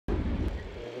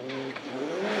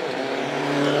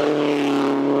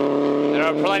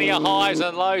Plenty of highs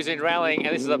and lows in rallying,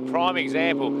 and this is a prime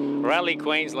example. Rally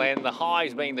Queensland, the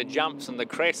highs being the jumps and the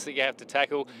crests that you have to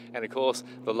tackle, and of course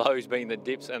the lows being the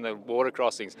dips and the water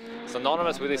crossings.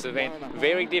 Synonymous with this event,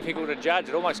 very difficult to judge.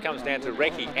 It almost comes down to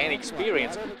recce and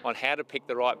experience on how to pick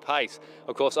the right pace.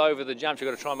 Of course, over the jumps,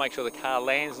 you've got to try and make sure the car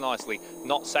lands nicely,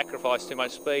 not sacrifice too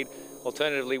much speed.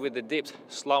 Alternatively, with the dips,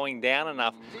 slowing down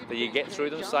enough that you get through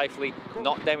them safely,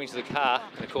 not damage the car,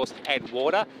 and of course add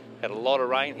water. Had a lot of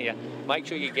rain here. Make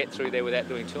sure you get through there without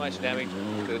doing too much damage,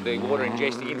 the water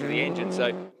ingesting into the engine.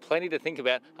 So plenty to think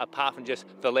about apart from just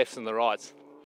the lefts and the rights.